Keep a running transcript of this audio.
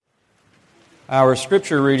Our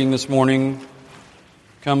scripture reading this morning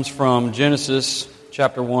comes from Genesis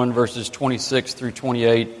chapter 1, verses 26 through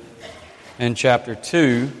 28, and chapter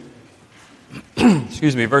 2,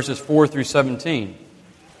 verses 4 through 17.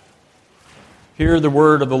 Hear the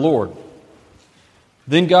word of the Lord.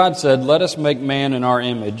 Then God said, "Let us make man in our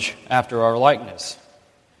image, after our likeness,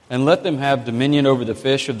 and let them have dominion over the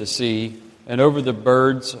fish of the sea, and over the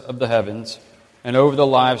birds of the heavens, and over the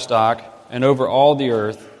livestock, and over all the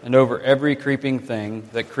earth, and over every creeping thing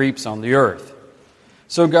that creeps on the earth."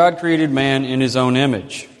 So God created man in his own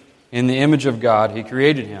image. In the image of God he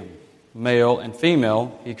created him. Male and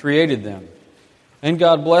female he created them. And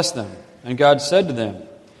God blessed them. And God said to them,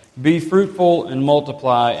 "Be fruitful and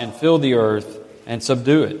multiply and fill the earth and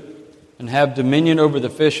subdue it, and have dominion over the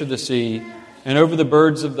fish of the sea, and over the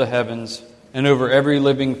birds of the heavens, and over every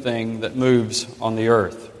living thing that moves on the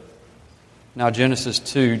earth." Now Genesis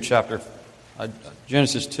 2,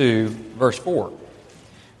 verse 4.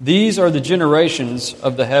 "These are the generations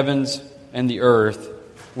of the heavens and the earth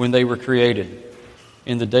when they were created,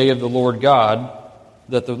 in the day of the Lord God,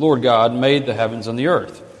 that the Lord God made the heavens and the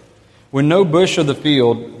earth. When no bush of the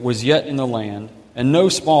field was yet in the land, and no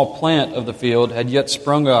small plant of the field had yet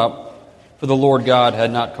sprung up, for the Lord God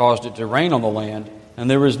had not caused it to rain on the land,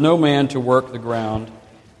 and there was no man to work the ground,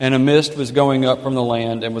 and a mist was going up from the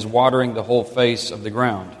land and was watering the whole face of the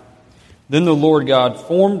ground. Then the Lord God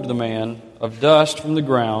formed the man of dust from the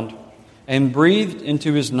ground and breathed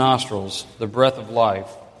into his nostrils the breath of life,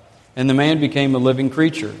 and the man became a living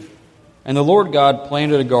creature. And the Lord God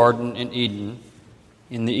planted a garden in Eden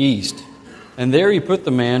in the east, and there he put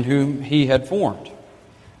the man whom he had formed.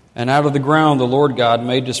 And out of the ground the Lord God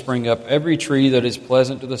made to spring up every tree that is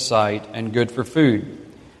pleasant to the sight and good for food.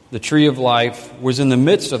 The tree of life was in the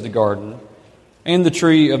midst of the garden, and the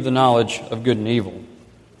tree of the knowledge of good and evil.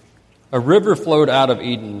 A river flowed out of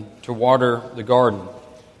Eden to water the garden,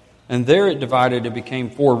 and there it divided and became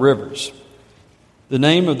 4 rivers. The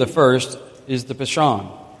name of the first is the Pishon.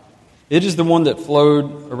 It is the one that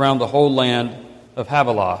flowed around the whole land of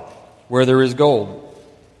Havilah, where there is gold.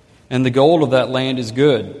 And the gold of that land is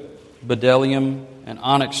good. Bdellium and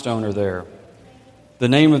onyx stone are there. The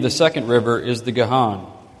name of the second river is the Gihon.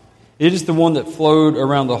 It is the one that flowed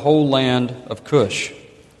around the whole land of Cush.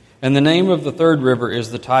 And the name of the third river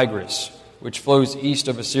is the Tigris, which flows east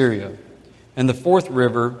of Assyria. And the fourth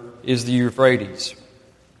river is the Euphrates.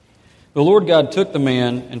 The Lord God took the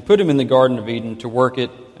man and put him in the Garden of Eden to work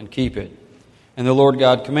it and keep it. And the Lord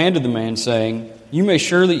God commanded the man, saying, "You may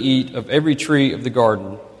surely eat of every tree of the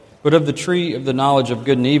garden, but of the tree of the knowledge of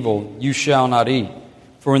good and evil you shall not eat.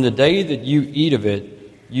 For in the day that you eat of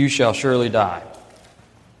it, you shall surely die."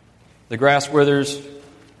 The grass withers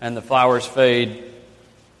and the flowers fade,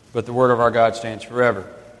 but the word of our God stands forever.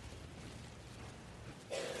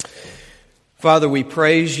 Father, we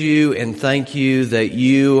praise you and thank you that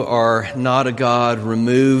you are not a God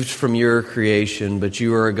removed from your creation, but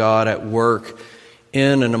you are a God at work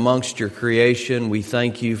in and amongst your creation. We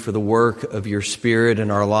thank you for the work of your Spirit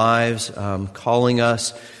in our lives, calling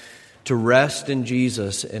us to rest in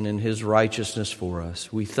Jesus and in his righteousness for us.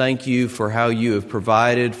 We thank you for how you have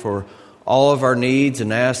provided for all of our needs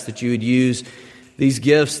and ask that you would use these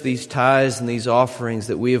gifts, these tithes, and these offerings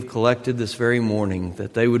that we have collected this very morning,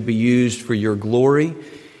 that they would be used for your glory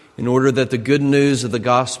in order that the good news of the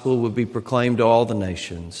gospel would be proclaimed to all the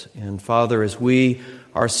nations. And Father, as we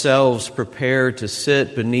ourselves prepare to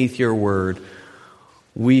sit beneath your word,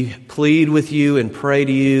 we plead with you and pray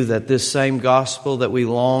to you that this same gospel that we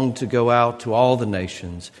long to go out to all the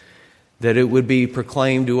nations, that it would be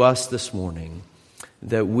proclaimed to us this morning,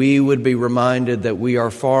 that we would be reminded that we are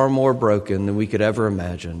far more broken than we could ever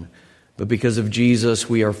imagine. But because of Jesus,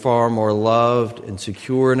 we are far more loved and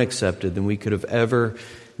secure and accepted than we could have ever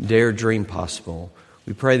dared dream possible.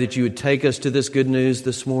 We pray that you would take us to this good news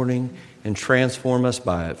this morning and transform us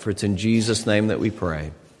by it. For it's in Jesus' name that we pray.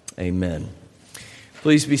 Amen.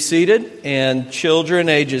 Please be seated. And children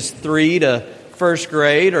ages 3 to 1st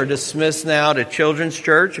grade are dismissed now to Children's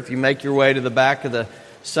Church. If you make your way to the back of the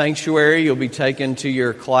sanctuary, you'll be taken to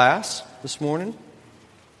your class this morning.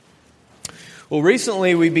 Well,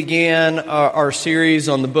 recently we began our series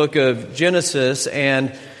on the book of Genesis,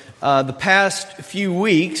 and the past few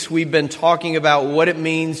weeks we've been talking about what it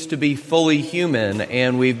means to be fully human,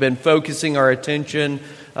 and we've been focusing our attention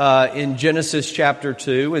in Genesis chapter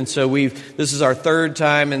 2, and so this is our 3rd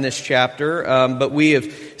time in this chapter, but we have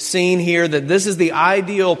seen here that this is the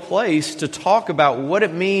ideal place to talk about what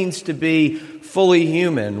it means to be fully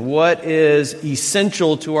human? What is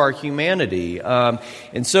essential to our humanity?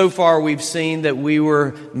 And so far we've seen that we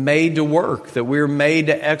were made to work, that we were made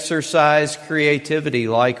to exercise creativity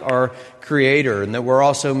like our Creator, and that we're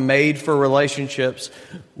also made for relationships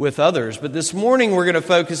with others. But this morning we're going to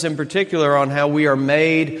focus in particular on how we are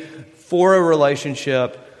made for a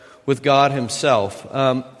relationship with God Himself.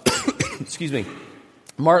 Excuse me.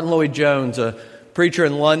 Martin Lloyd-Jones, a preacher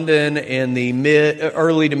in London in the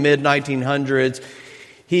early to mid 1900s,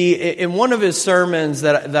 he, in one of his sermons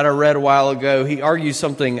that I read a while ago, he argues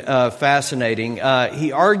something fascinating.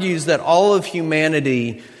 He argues that all of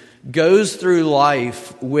humanity goes through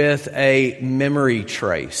life with a memory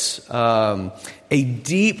trace, a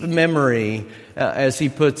deep memory, as he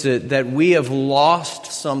puts it, that we have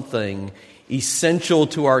lost something essential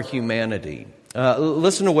to our humanity.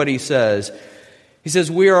 Listen to what he says. He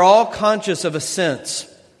says, we are all conscious of a sense,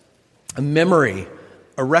 a memory,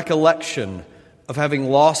 a recollection of having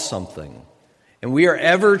lost something. And we are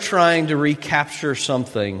ever trying to recapture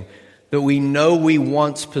something that we know we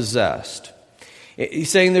once possessed.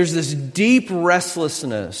 He's saying there's this deep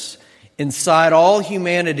restlessness inside all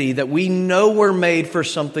humanity that we know we're made for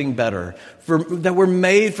something better, that we're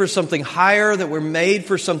made for something higher, that we're made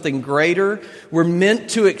for something greater. We're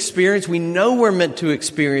meant to experience, we know we're meant to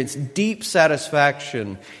experience deep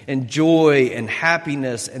satisfaction and joy and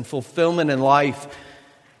happiness and fulfillment in life,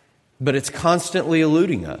 but it's constantly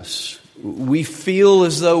eluding us. We feel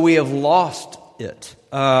as though we have lost it.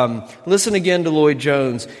 Listen again to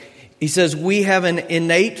Lloyd-Jones. He says, we have an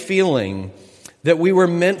innate feeling that we were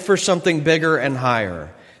meant for something bigger and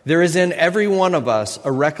higher. There is in every one of us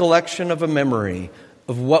a recollection of a memory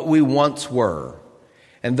of what we once were.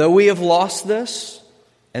 And though we have lost this,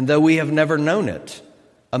 and though we have never known it,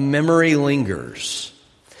 a memory lingers.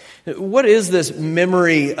 What is this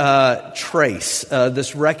memory trace,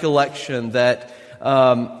 this recollection that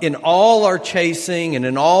in all our chasing and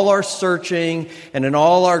in all our searching and in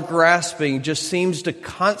all our grasping just seems to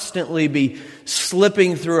constantly be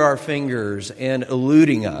slipping through our fingers and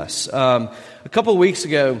eluding us? A couple of weeks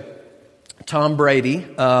ago, Tom Brady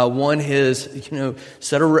won his,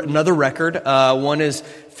 set another record, won his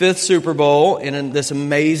 5th Super Bowl in this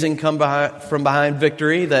amazing from behind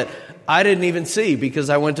victory that I didn't even see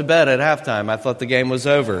because I went to bed at halftime. I thought the game was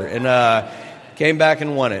over and came back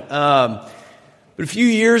and won it. But a few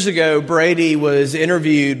years ago, Brady was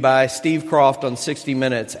interviewed by Steve Kroft on 60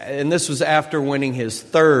 Minutes, and this was after winning his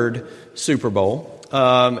 3rd Super Bowl.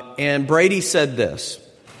 And Brady said this: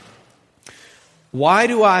 "Why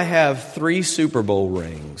do I have 3 Super Bowl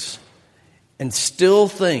rings and still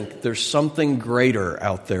think there's something greater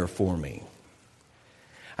out there for me?"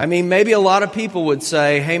 I mean, maybe a lot of people would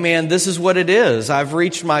say, hey man, this is what it is. I've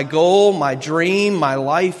reached my goal, my dream, my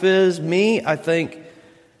life is me. I think,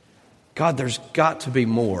 God, there's got to be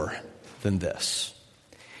more than this.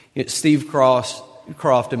 Steve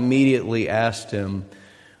Kroft immediately asked him,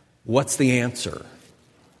 what's the answer?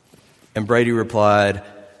 And Brady replied,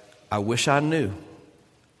 I wish I knew.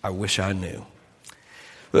 I wish I knew.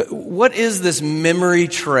 But what is this memory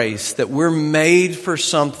trace that we're made for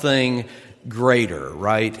something greater,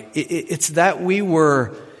 right? It's that we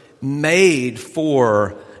were made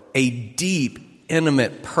for a deep,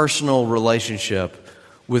 intimate, personal relationship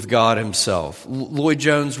with God Himself.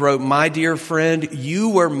 Lloyd-Jones wrote, my dear friend, you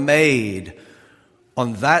were made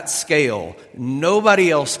on that scale. Nobody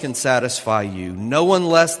else can satisfy you. No one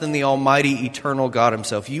less than the Almighty, eternal God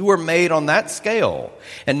Himself. You were made on that scale.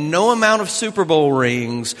 And no amount of Super Bowl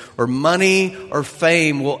rings or money or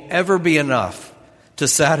fame will ever be enough to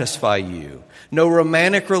satisfy you. No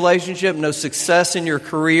romantic relationship, no success in your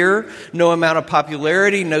career, no amount of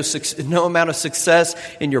popularity, no amount of success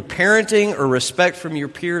in your parenting or respect from your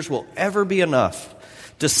peers will ever be enough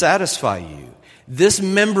to satisfy you. This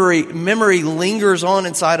memory lingers on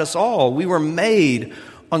inside us all. We were made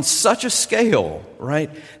on such a scale, right,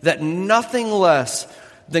 that nothing less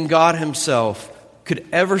than God Himself could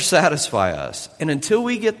ever satisfy us. And until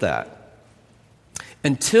we get that,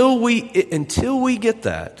 until we get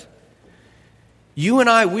that, you and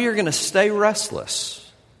I, we are going to stay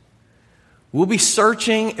restless. We'll be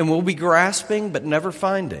searching and we'll be grasping, but never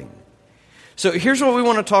finding. So here's what we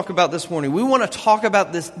want to talk about this morning. We want to talk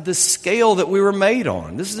about this scale that we were made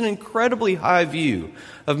on. This is an incredibly high view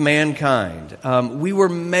of mankind. We were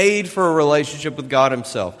made for a relationship with God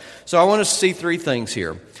Himself. So I want us to see 3 things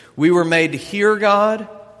here. We were made to hear God.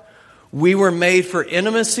 We were made for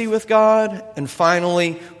intimacy with God. And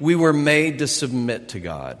finally, we were made to submit to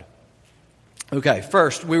God. Okay,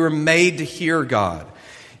 first, we were made to hear God.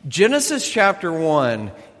 Genesis chapter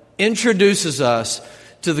 1 introduces us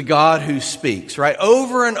to the God who speaks, right?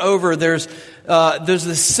 Over and over, there's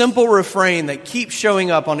this simple refrain that keeps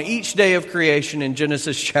showing up on each day of creation in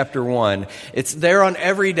Genesis chapter 1. It's there on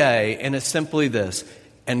every day, and it's simply this: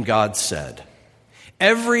 and God said.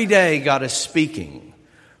 Every day God is speaking,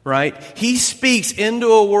 right? He speaks into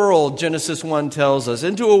a world, Genesis 1 tells us,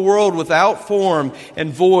 into a world without form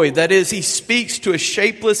and void. That is, He speaks to a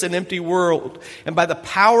shapeless and empty world. And by the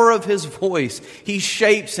power of His voice, He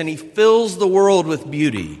shapes and He fills the world with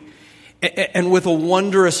beauty and with a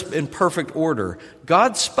wondrous and perfect order.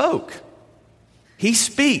 God spoke. He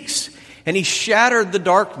speaks, and He shattered the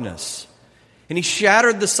darkness. And He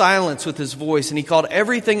shattered the silence with His voice, and He called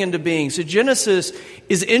everything into being. So Genesis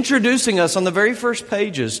is introducing us on the very first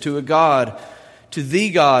pages to a God, to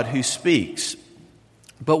the God who speaks.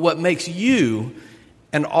 But what makes you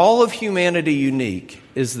and all of humanity unique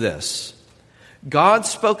is this: God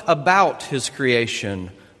spoke about His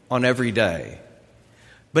creation on every day.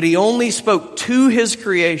 But He only spoke to His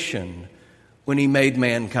creation when He made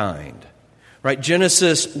mankind. Right,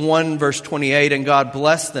 Genesis 1 verse 28, and God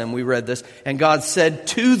blessed them, we read this, and God said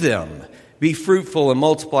to them, be fruitful and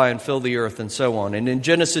multiply and fill the earth, and so on. And in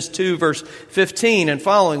Genesis 2 verse 15 and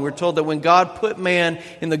following, we're told that when God put man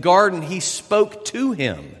in the garden, He spoke to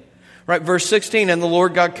him. Right, verse 16, and the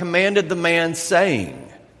Lord God commanded the man,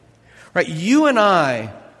 saying, right, you and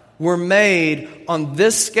I were made on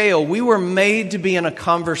this scale. We were made to be in a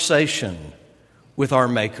conversation with our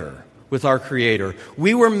Maker, with our Creator.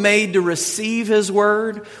 We were made to receive His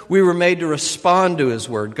Word. We were made to respond to His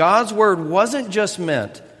Word. God's Word wasn't just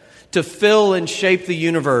meant to fill and shape the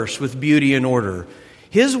universe with beauty and order.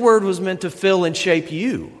 His Word was meant to fill and shape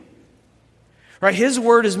you. Right? His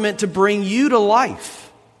Word is meant to bring you to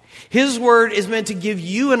life. His Word is meant to give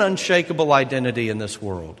you an unshakable identity in this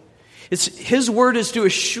world. His Word is to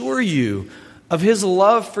assure you of His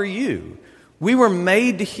love for you. We were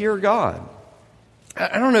made to hear God.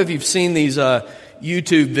 I don't know if you've seen these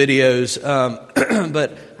YouTube videos,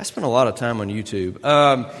 but I spend a lot of time on YouTube.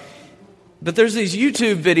 But there's these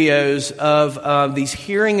YouTube videos of these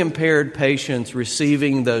hearing impaired patients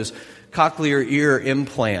receiving those cochlear ear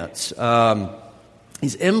implants.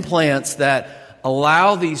 These implants that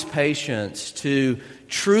allow these patients to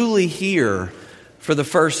truly hear for the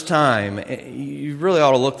first time. You really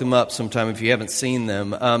ought to look them up sometime if you haven't seen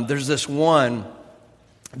them. There's this one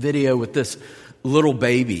video with this little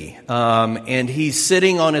baby, and he's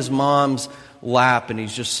sitting on his mom's lap, and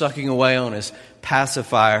he's just sucking away on his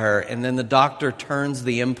pacifier, and then the doctor turns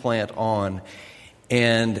the implant on,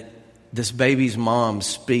 and this baby's mom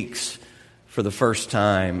speaks for the first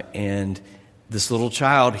time, and this little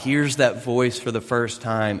child hears that voice for the first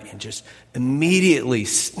time and just immediately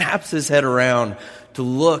snaps his head around to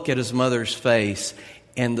look at his mother's face,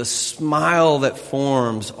 and the smile that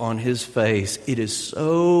forms on his face, it is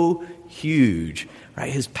so huge,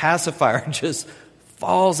 right? His pacifier just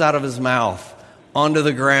falls out of his mouth onto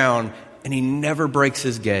the ground, and he never breaks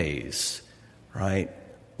his gaze, right?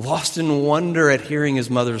 Lost in wonder at hearing his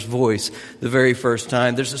mother's voice the very first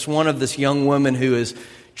time. There's this young woman who is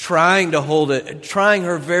trying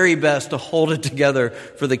her very best to hold it together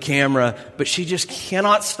for the camera, but she just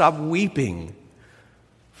cannot stop weeping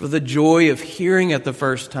for the joy of hearing it the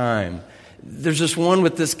first time. There's this one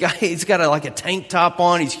with this guy, he's got a tank top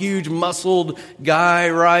on, he's a huge muscled guy,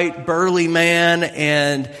 right? Burly man,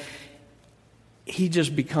 and he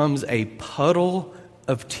just becomes a puddle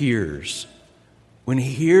of tears when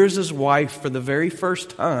he hears his wife for the very first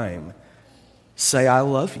time say, I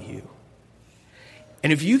love you.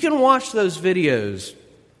 And if you can watch those videos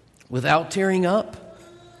without tearing up,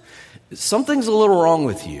 something's a little wrong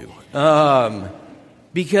with you.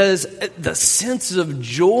 Because the sense of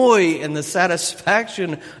joy and the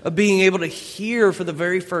satisfaction of being able to hear for the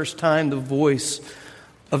very first time the voice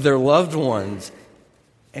of their loved ones.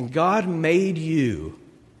 And God made you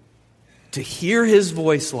to hear His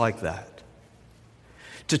voice like that.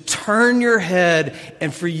 To turn your head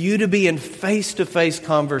and for you to be in face-to-face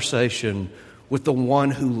conversation with the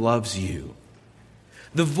one who loves you.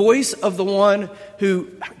 The voice of the one who,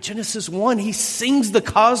 Genesis 1, He sings the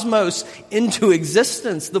cosmos into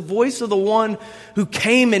existence. The voice of the one who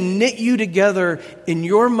came and knit you together in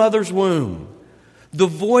your mother's womb. The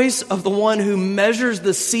voice of the one who measures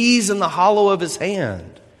the seas in the hollow of His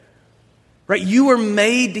hand. Right? You were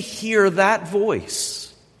made to hear that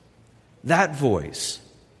voice. That voice.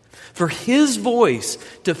 For His voice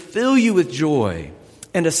to fill you with joy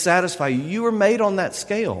and to satisfy you. You were made on that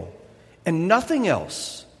scale. And nothing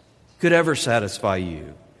else could ever satisfy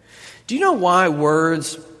you. Do you know why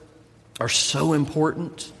words are so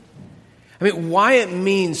important? I mean, why it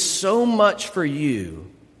means so much for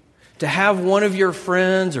you to have one of your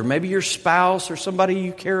friends or maybe your spouse or somebody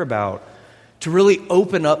you care about to really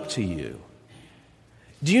open up to you?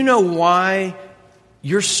 Do you know why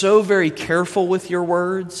you're so very careful with your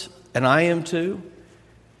words? And I am too.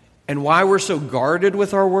 And why we're so guarded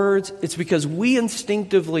with our words? It's because we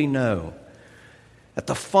instinctively know that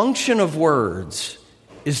the function of words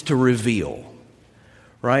is to reveal,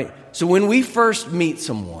 right? So when we first meet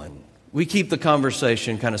someone, we keep the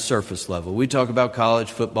conversation kind of surface level. We talk about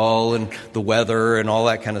college football and the weather and all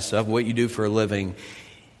that kind of stuff, what you do for a living.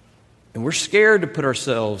 And we're scared to put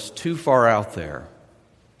ourselves too far out there.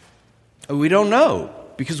 We don't know,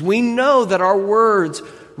 because we know that our words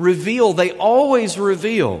reveal. They always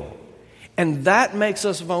reveal. And that makes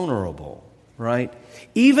us vulnerable, right?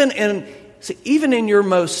 Even in your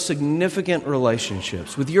most significant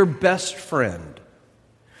relationships, with your best friend,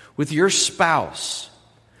 with your spouse,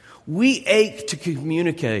 we ache to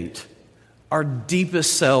communicate our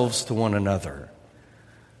deepest selves to one another.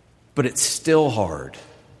 But it's still hard,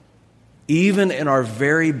 even in our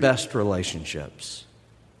very best relationships.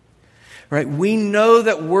 Right? We know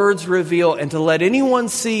that words reveal, and to let anyone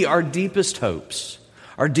see our deepest hopes,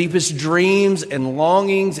 our deepest dreams and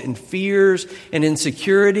longings and fears and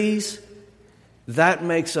insecurities, that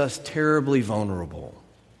makes us terribly vulnerable.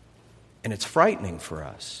 And it's frightening for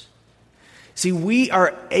us. See, we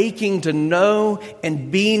are aching to know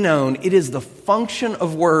and be known. It is the function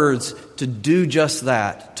of words to do just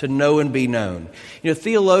that, to know and be known. You know,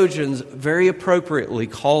 theologians very appropriately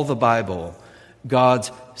call the Bible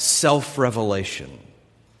God's self-revelation.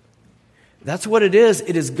 That's what it is.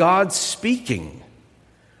 It is God speaking,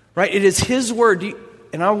 right? It is His word.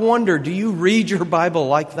 And I wonder, do you read your Bible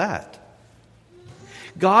like that?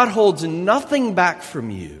 God holds nothing back from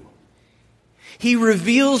you. He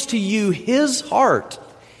reveals to you His heart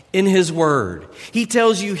in His Word. He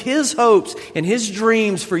tells you His hopes and His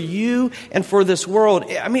dreams for you and for this world.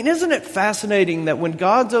 I mean, isn't it fascinating that when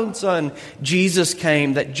God's own Son, Jesus,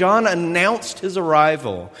 came, that John announced His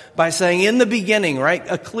arrival by saying, in the beginning, right?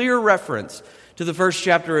 A clear reference to the first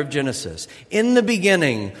chapter of Genesis. In the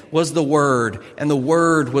beginning was the Word, and the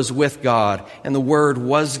Word was with God, and the Word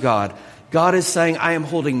was God. God is saying, I am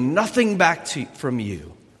holding nothing back from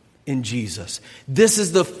you in Jesus. This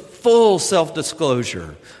is the full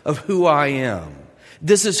self-disclosure of who I am.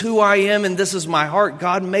 This is who I am, and this is my heart.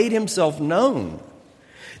 God made Himself known.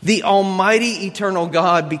 The almighty eternal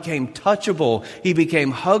God became touchable. He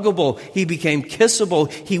became huggable. He became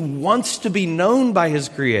kissable. He wants to be known by His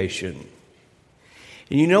creation.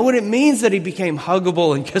 And you know what it means that He became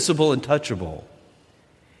huggable and kissable and touchable?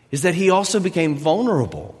 Is that He also became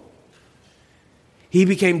vulnerable. He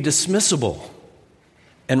became dismissible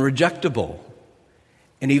and rejectable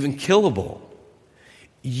and even killable.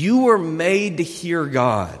 You were made to hear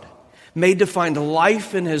God, made to find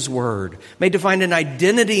life in His Word, made to find an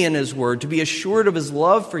identity in His Word, to be assured of His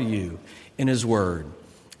love for you in His Word.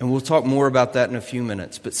 And we'll talk more about that in a few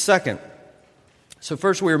minutes. But second, so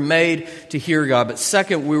first we were made to hear God, but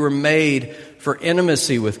second, we were made for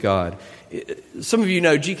intimacy with God. Some of you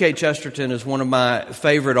know G.K. Chesterton is one of my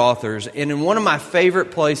favorite authors, and in one of my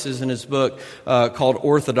favorite places in his book called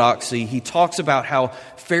Orthodoxy, he talks about how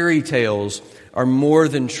fairy tales are more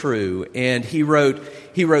than true. And he wrote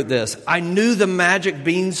this: I knew the magic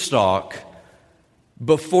beanstalk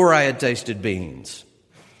before I had tasted beans.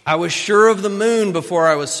 I was sure of the moon before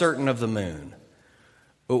I was certain of the moon.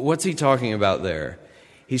 But what's he talking about there?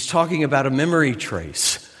 He's talking about a memory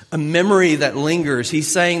trace. A memory that lingers.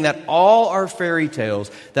 He's saying that all our fairy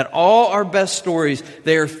tales, that all our best stories,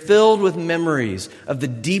 they are filled with memories of the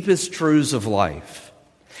deepest truths of life.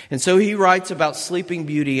 And so he writes about Sleeping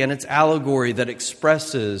Beauty and its allegory that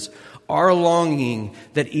expresses our longing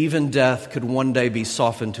that even death could one day be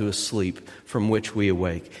softened to a sleep from which we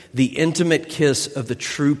awake. The intimate kiss of the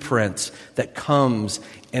true prince that comes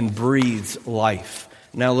and breathes life.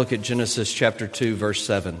 Now look at Genesis chapter 2, verse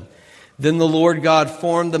 7. Then the Lord God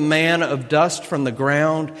formed the man of dust from the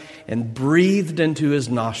ground and breathed into his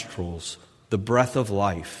nostrils the breath of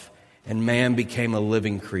life, and man became a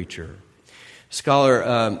living creature.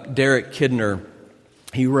 Scholar Derek Kidner,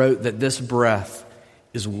 he wrote that this breath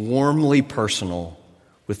is warmly personal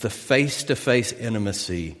with the face-to-face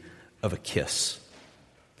intimacy of a kiss.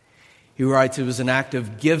 He writes it was an act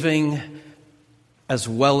of giving as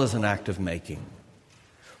well as an act of making.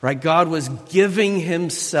 Right? God was giving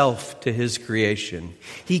Himself to His creation.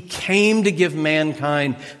 He came to give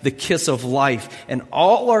mankind the kiss of life. And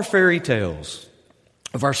all our fairy tales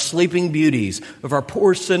of our sleeping beauties, of our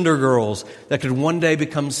poor cinder girls that could one day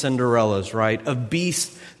become Cinderellas, right? Of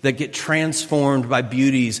beasts that get transformed by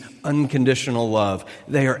beauty's unconditional love.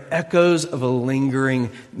 They are echoes of a lingering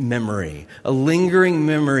memory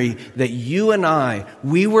that you and I,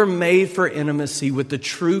 we were made for intimacy with the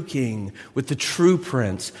true King, with the true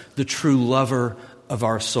Prince, the true lover of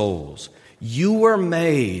our souls. You were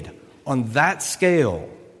made on that scale.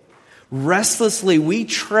 Restlessly, we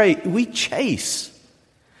chase,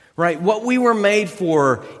 right? What we were made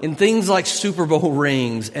for in things like Super Bowl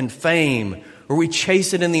rings and fame, or we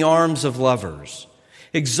chase it in the arms of lovers.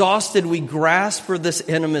 Exhausted, we grasp for this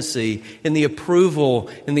intimacy in the approval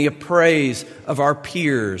and the appraise of our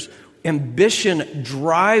peers. Ambition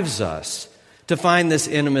drives us to find this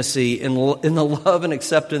intimacy in the love and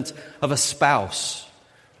acceptance of a spouse,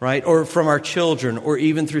 right? Or from our children, or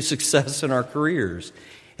even through success in our careers.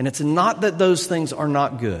 And it's not that those things are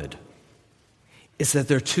not good. It's that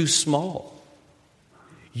they're too small.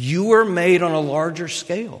 You were made on a larger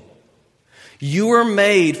scale. You were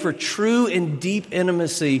made for true and deep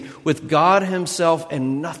intimacy with God Himself,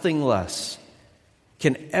 and nothing less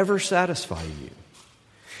can ever satisfy you.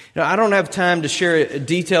 Now, I don't have time to share a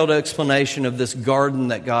detailed explanation of this garden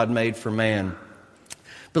that God made for man.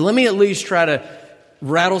 But let me at least try to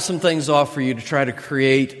rattle some things off for you to try to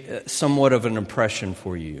create somewhat of an impression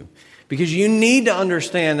for you. Because you need to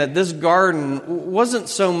understand that this garden wasn't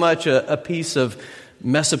so much a piece of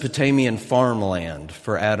Mesopotamian farmland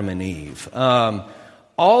for Adam and Eve.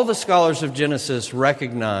 All the scholars of Genesis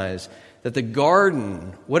recognize that the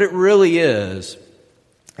garden, what it really is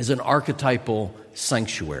an archetypal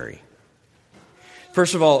sanctuary.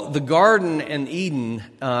 First of all, the garden and Eden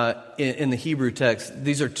in the Hebrew text,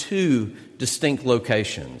 these are two distinct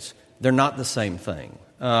locations. They're not the same thing.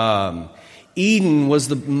 Eden was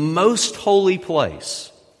the most holy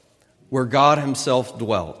place where God Himself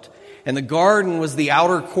dwelt. And the garden was the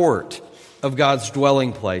outer court of God's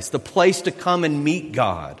dwelling place, the place to come and meet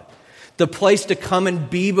God, the place to come and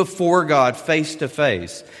be before God face to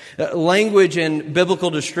face. Language in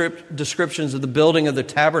biblical descriptions of the building of the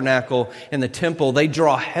tabernacle and the temple, they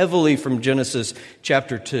draw heavily from Genesis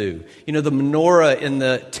chapter 2. You know, the menorah in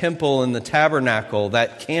the temple and the tabernacle,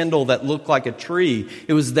 that candle that looked like a tree,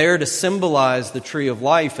 it was there to symbolize the tree of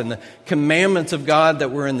life. And the commandments of God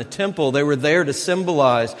that were in the temple, they were there to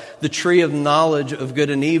symbolize the tree of knowledge of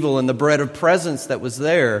good and evil. And the bread of presence that was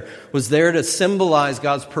there to symbolize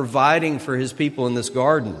God's providing for His people in this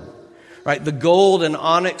garden. Right, the gold and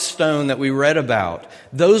onyx stone that we read about,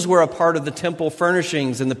 those were a part of the temple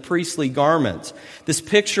furnishings and the priestly garments. This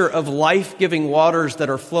picture of life-giving waters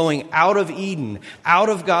that are flowing out of Eden, out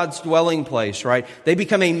of God's dwelling place, right? They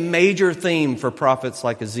become a major theme for prophets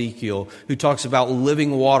like Ezekiel, who talks about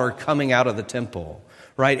living water coming out of the temple,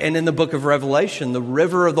 right? And in the book of Revelation, the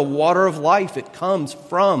river of the water of life, it comes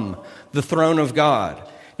from the throne of God.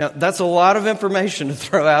 Now, that's a lot of information to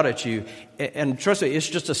throw out at you. And trust me, it's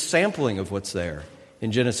just a sampling of what's there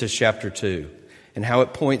in Genesis chapter 2 and how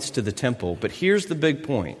it points to the temple. But here's the big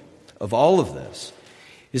point of all of this,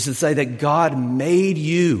 is to say that God made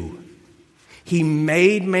you. He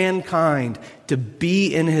made mankind to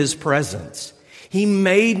be in His presence. He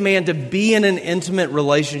made man to be in an intimate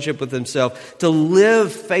relationship with Himself, to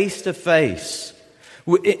live face to face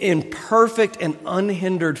in perfect and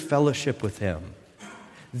unhindered fellowship with Him.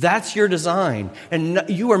 That's your design. And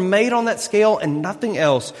you are made on that scale, and nothing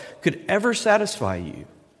else could ever satisfy you.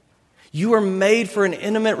 You are made for an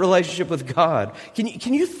intimate relationship with God.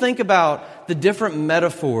 Can you think about the different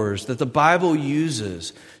metaphors that the Bible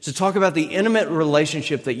uses to talk about the intimate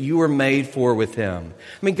relationship that you were made for with Him?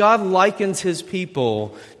 I mean, God likens His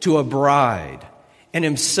people to a bride and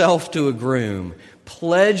Himself to a groom,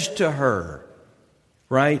 pledged to her,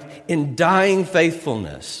 right, in dying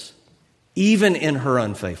faithfulness, even in her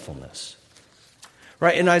unfaithfulness.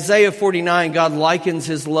 Right? In Isaiah 49, God likens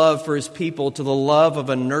His love for His people to the love of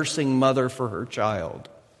a nursing mother for her child.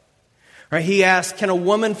 Right? He asks, can a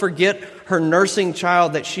woman forget her nursing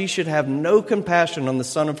child that she should have no compassion on the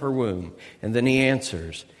son of her womb? And then He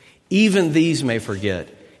answers, even these may forget,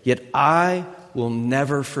 yet I will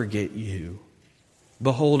never forget you.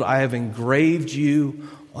 Behold, I have engraved you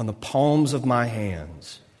on the palms of my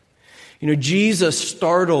hands. You know, Jesus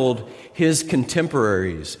startled His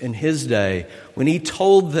contemporaries in His day when He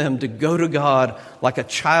told them to go to God like a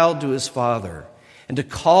child to his father and to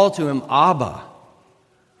call to Him Abba,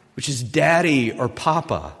 which is daddy or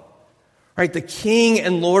papa. Right? The King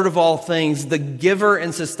and Lord of all things, the giver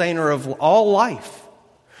and sustainer of all life,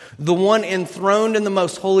 the one enthroned in the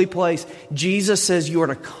most holy place. Jesus says you are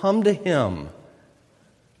to come to Him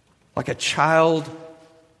like a child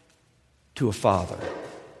to a father.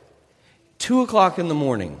 2:00 in the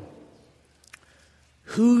morning.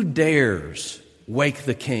 Who dares wake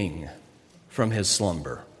the king from his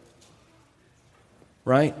slumber.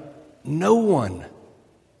 Right? No one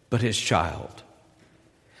but his child.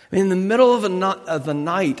 I mean, in the middle of the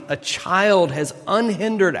night, a child has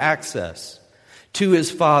unhindered access to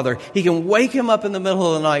his father. He can wake him up in the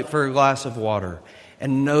middle of the night for a glass of water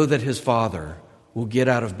and know that his father will get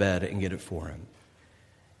out of bed and get it for him.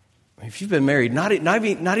 I mean, if you've been married, not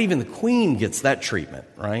even the queen gets that treatment,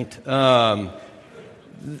 right? I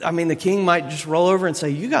mean, the king might just roll over and say,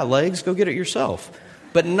 "You got legs, go get it yourself."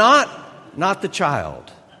 But not the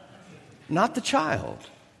child. Not the child.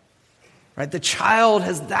 Right? The child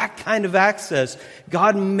has that kind of access.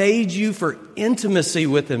 God made you for intimacy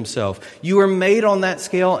with himself. You are made on that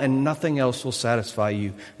scale, and nothing else will satisfy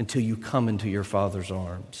you until you come into your Father's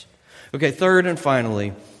arms. Okay, third and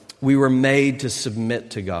finally, we were made to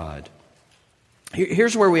submit to God.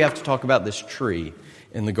 Here's where we have to talk about this tree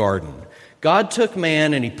in the garden. God took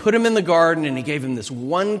man and he put him in the garden and he gave him this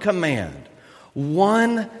one command.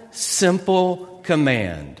 One simple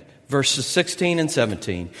command. Verses 16 and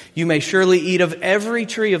 17. "You may surely eat of every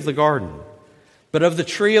tree of the garden, but of the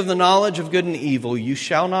tree of the knowledge of good and evil you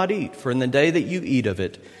shall not eat, for in the day that you eat of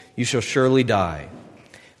it, you shall surely die."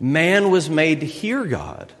 Man was made to hear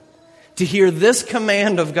God, to hear this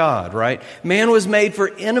command of God, right? Man was made for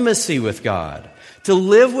intimacy with God, to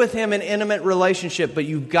live with him in intimate relationship, but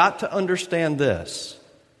you've got to understand this.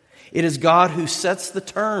 It is God who sets the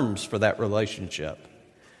terms for that relationship.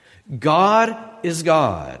 God is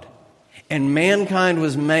God. And mankind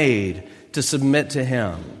was made to submit to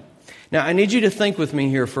him. Now, I need you to think with me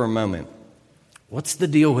here for a moment. What's the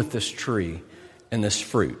deal with this tree and this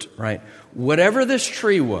fruit, right? Whatever this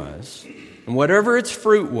tree was, and whatever its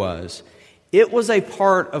fruit was, it was a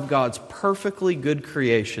part of God's perfectly good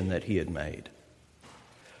creation that he had made.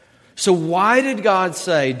 So why did God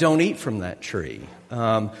say, don't eat from that tree?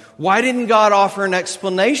 Why didn't God offer an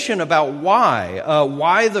explanation about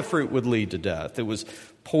why the fruit would lead to death? It was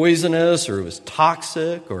poisonous, or it was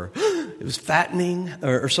toxic, or it was fattening,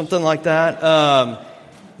 or something like that.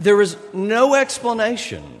 There was no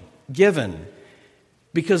explanation given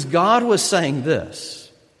because God was saying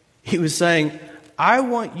this. He was saying, I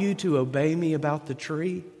want you to obey me about the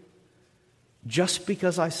tree just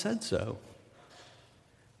because I said so.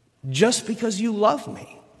 Just because you love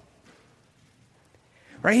me.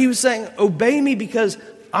 Right? He was saying, obey me because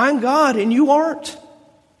I'm God and you aren't.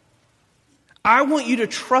 I want you to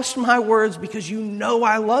trust my words because you know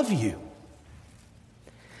I love you.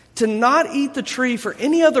 To not eat the tree for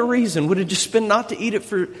any other reason would have just been not to eat it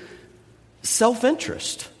for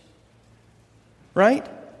self-interest. Right?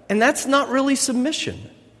 And that's not really submission.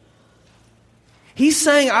 He's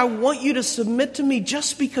saying, I want you to submit to me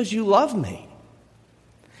just because you love me.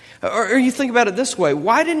 Or you think about it this way.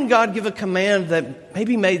 Why didn't God give a command that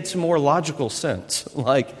maybe made some more logical sense?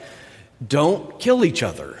 Like, don't kill each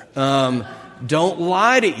other. Don't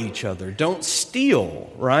lie to each other. Don't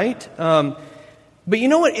steal, right? But you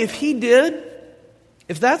know what? If he did,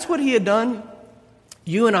 if that's what he had done,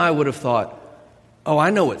 you and I would have thought, oh,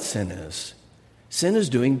 I know what sin is. Sin is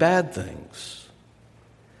doing bad things.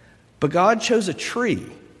 But God chose a tree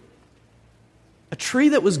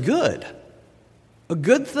that was good, a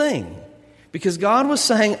good thing, because God was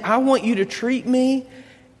saying, I want you to treat me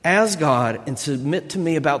as God and submit to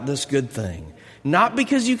me about this good thing. Not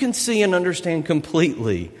because you can see and understand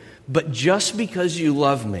completely, but just because you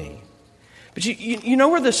love me. But you know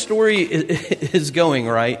where this story is going,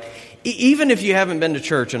 right? Even if you haven't been to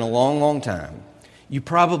church in a long, long time, you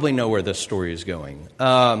probably know where this story is going.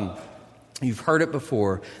 You've heard it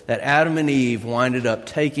before, that Adam and Eve winded up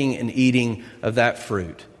taking and eating of that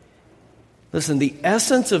fruit. Listen, the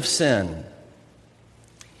essence of sin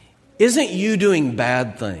isn't you doing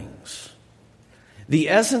bad things. The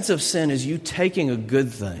essence of sin is you taking a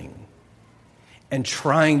good thing and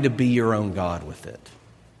trying to be your own God with it.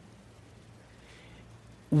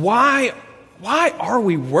 Why are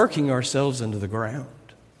we working ourselves into the ground?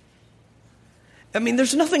 I mean,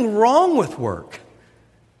 there's nothing wrong with work.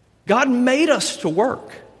 God made us to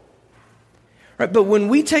work. Right? But when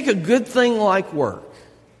we take a good thing like work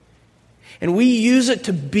and we use it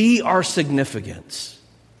to be our significance,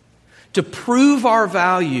 to prove our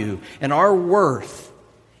value and our worth,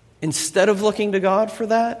 instead of looking to God for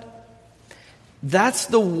that, that's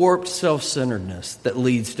the warped self-centeredness that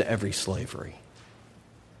leads to every slavery.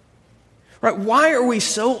 Right? Why are we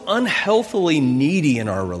so unhealthily needy in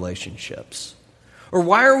our relationships? Or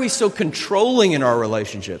why are we so controlling in our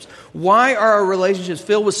relationships? Why are our relationships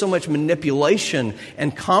filled with so much manipulation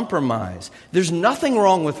and compromise? There's nothing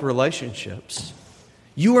wrong with relationships.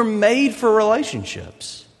 You are made for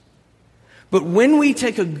relationships. But when we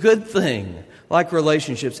take a good thing, like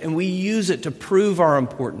relationships, and we use it to prove our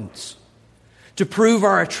importance, to prove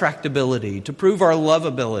our attractability, to prove our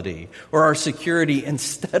lovability or our security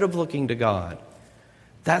instead of looking to God.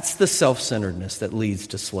 That's the self-centeredness that leads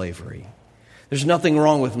to slavery. There's nothing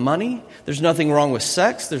wrong with money. There's nothing wrong with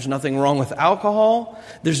sex. There's nothing wrong with alcohol.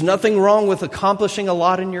 There's nothing wrong with accomplishing a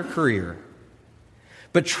lot in your career.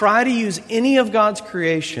 But try to use any of God's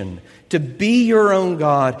creation to be your own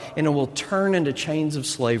God, and it will turn into chains of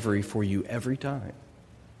slavery for you every time.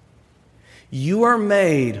 You are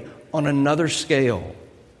made on another scale.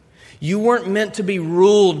 You weren't meant to be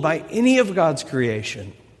ruled by any of God's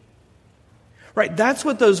creation. Right? That's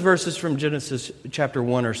what those verses from Genesis chapter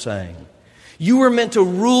 1 are saying. You were meant to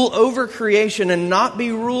rule over creation and not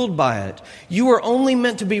be ruled by it. You were only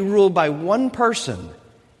meant to be ruled by one person,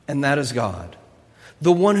 and that is God.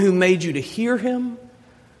 The one who made you to hear Him,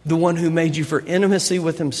 the one who made you for intimacy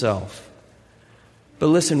with Himself. But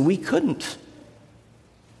listen, we couldn't.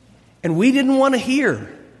 And we didn't want to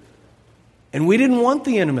hear. And we didn't want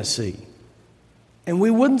the intimacy. And we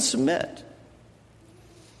wouldn't submit.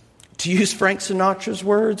 To use Frank Sinatra's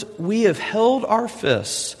words, we have held our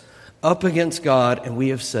fists up against God and we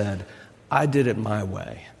have said, I did it my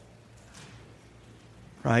way.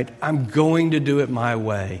 Right? I'm going to do it my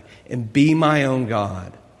way and be my own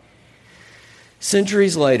God.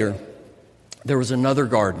 Centuries later, there was another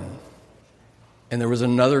garden and there was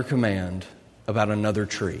another command about another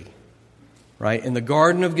tree. Right? In the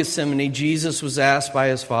Garden of Gethsemane, Jesus was asked by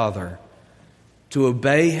His Father to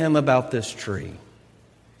obey Him about this tree,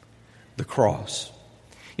 the cross.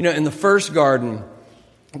 You know, in the first garden,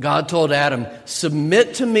 God told Adam,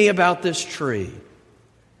 submit to me about this tree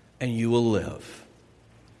and you will live.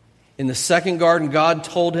 In the second garden, God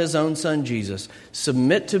told His own Son, Jesus,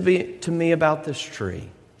 submit to me about this tree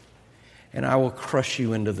and I will crush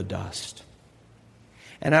you into the dust.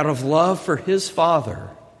 And out of love for His Father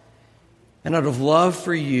and out of love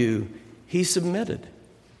for you, He submitted.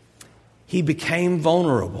 He became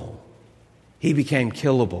vulnerable. He became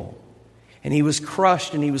killable. And He was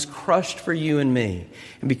crushed, and He was crushed for you and me.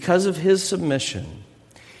 And because of His submission,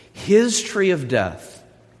 His tree of death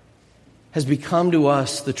has become to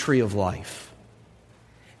us the tree of life.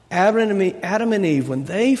 Adam and Eve, when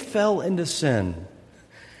they fell into sin,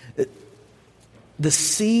 the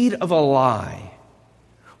seed of a lie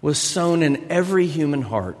was sown in every human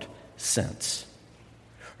heart since.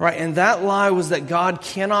 Right? And that lie was that God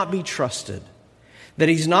cannot be trusted. That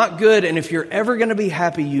He's not good, and if you're ever going to be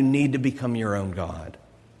happy, you need to become your own God.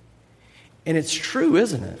 And it's true,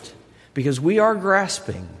 isn't it? Because we are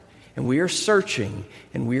grasping, and we are searching,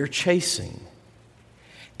 and we are chasing.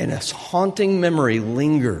 And a haunting memory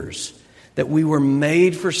lingers that we were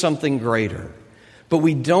made for something greater. But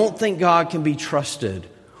we don't think God can be trusted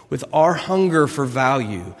with our hunger for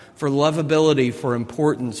value, for lovability, for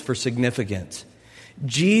importance, for significance.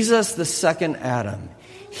 Jesus, the second Adam,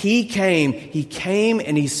 He came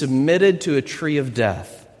and He submitted to a tree of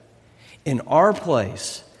death in our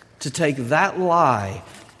place to take that lie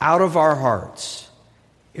out of our hearts.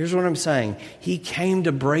 Here's what I'm saying. He came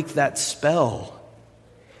to break that spell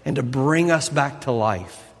and to bring us back to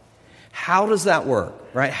life. How does that work?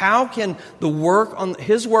 Right? How can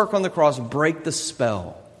His work on the cross break the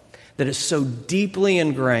spell that is so deeply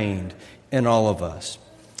ingrained in all of us?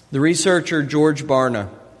 The researcher George Barna,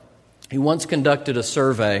 he once conducted a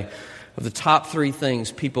survey of the top 3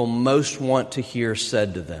 things people most want to hear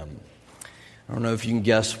said to them. I don't know if you can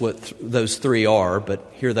guess what those 3 are,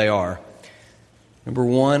 but here they are. Number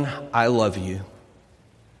 1, I love you.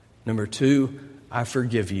 Number 2, I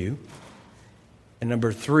forgive you. And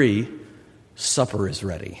number 3, supper is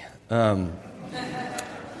ready. The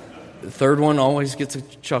third one always gets a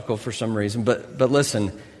chuckle for some reason. But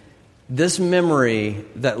listen, this memory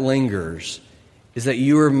that lingers is that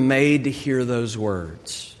you are made to hear those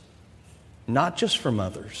words, not just from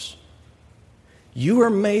others. You are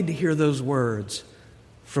made to hear those words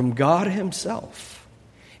from God Himself.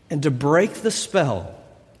 And to break the spell,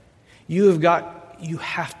 you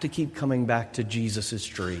have to keep coming back to Jesus'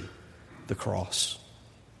 tree, the cross.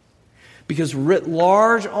 Because writ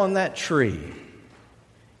large on that tree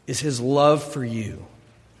is His love for you.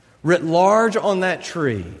 Writ large on that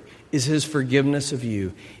tree is His forgiveness of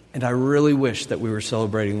you. And I really wish that we were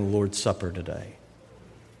celebrating the Lord's Supper today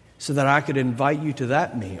so that I could invite you to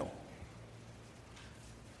that meal.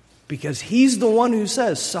 Because He's the one who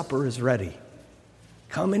says, supper is ready.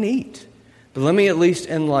 Come and eat. But let me at least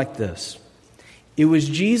end like this. It was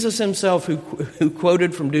Jesus Himself who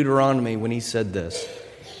quoted from Deuteronomy when He said this.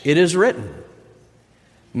 It is written,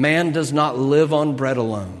 man does not live on bread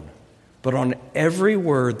alone, but on every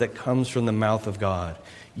word that comes from the mouth of God.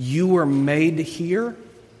 You were made to hear.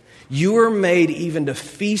 You were made even to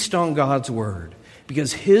feast on God's word,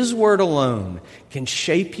 because His word alone can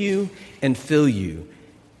shape you and fill you.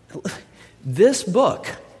 This book,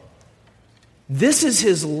 this is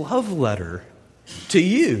His love letter to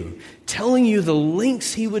you, telling you the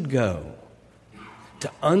lengths He would go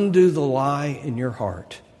to undo the lie in your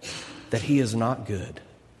heart that He is not good.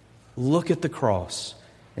 Look at the cross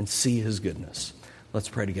and see His goodness. Let's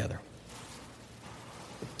pray together.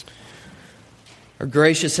 Our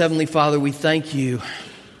gracious Heavenly Father, we thank You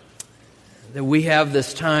that we have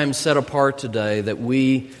this time set apart today, that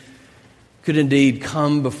we could indeed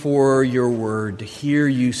come before Your word to hear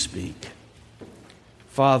You speak.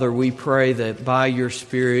 Father, we pray that by Your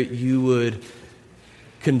Spirit You would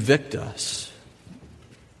convict us,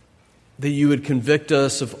 that You would convict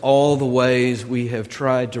us of all the ways we have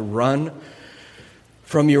tried to run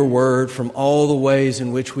from Your word, from all the ways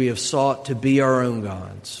in which we have sought to be our own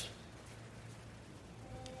gods.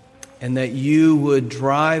 And that You would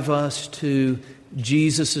drive us to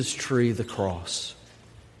Jesus' tree, the cross,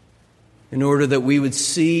 in order that we would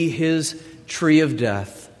see His tree of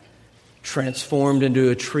death transformed into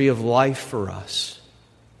a tree of life for us.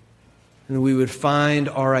 And we would find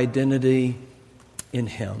our identity in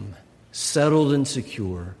Him, settled and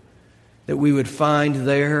secure. That we would find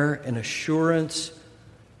there an assurance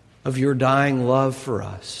of Your dying love for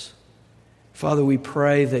us. Father, we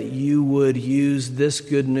pray that You would use this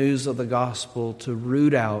good news of the gospel to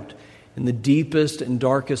root out in the deepest and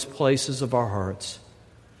darkest places of our hearts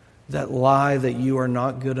that lie that You are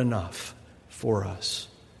not good enough for us.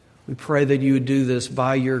 We pray that You would do this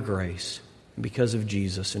by Your grace and because of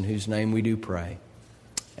Jesus, in whose name we do pray.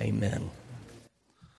 Amen.